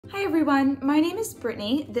Hi everyone, my name is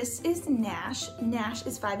Brittany. This is Nash. Nash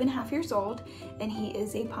is 5.5 years old and he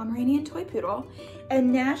is a Pomeranian toy poodle.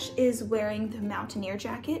 And Nash is wearing the Mountaineer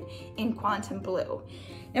jacket in Quantum Blue.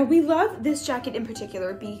 Now we love this jacket in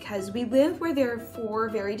particular because we live where there are 4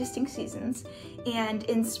 very distinct seasons. And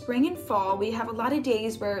in spring and fall, we have a lot of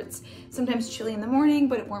days where it's sometimes chilly in the morning,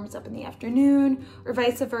 but it warms up in the afternoon, or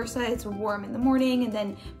vice versa. It's warm in the morning and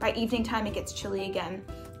then by evening time it gets chilly again.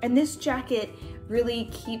 And this jacket really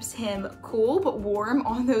keeps him cool but warm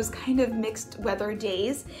on those kind of mixed weather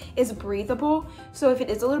days. Is breathable, so if it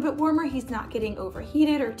is a little bit warmer, he's not getting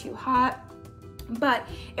overheated or too hot. But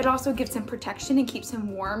it also gives him protection and keeps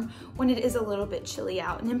him warm when it is a little bit chilly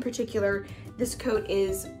out. And in particular, this coat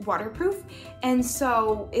is waterproof. And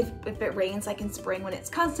so if it rains, like in spring when it's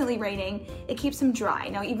constantly raining, it keeps him dry.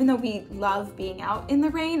 Now, even though we love being out in the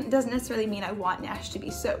rain, it doesn't necessarily mean I want Nash to be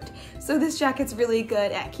soaked. So this jacket's really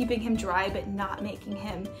good at keeping him dry, but not making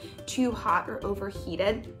him too hot or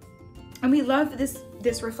overheated. And we love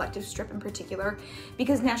this reflective strip in particular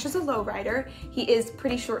because Nash is a low rider. He is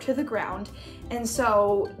pretty short to the ground. And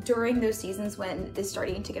so during those seasons when it's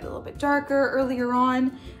starting to get a little bit darker earlier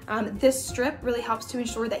on, this strip really helps to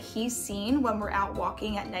ensure that he's seen when we're out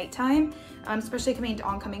walking at nighttime, especially coming into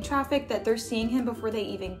oncoming traffic, that they're seeing him before they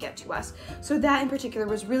even get to us. So that in particular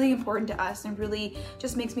was really important to us and really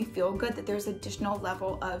just makes me feel good that there's additional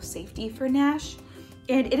level of safety for Nash.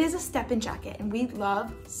 And it is a step-in jacket, and we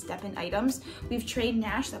love step-in items. We've trained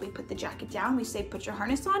Nash that we put the jacket down, we say put your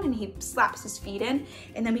harness on, and he slaps his feet in,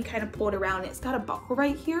 and then we kind of pull it around. It's got a buckle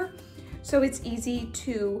right here, so it's easy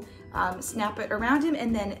to snap it around him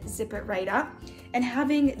and then zip it right up. And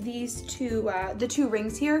having these the two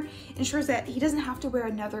rings here ensures that he doesn't have to wear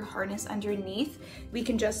another harness underneath. We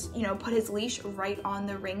can just, put his leash right on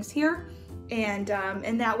the rings here. And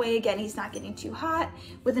that way, again, he's not getting too hot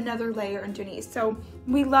with another layer underneath. So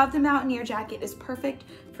we love the Mountaineer jacket. It's perfect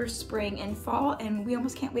for spring and fall, and we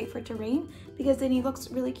almost can't wait for it to rain because then he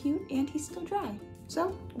looks really cute and he's still dry.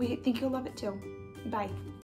 So we think you'll love it too. Bye.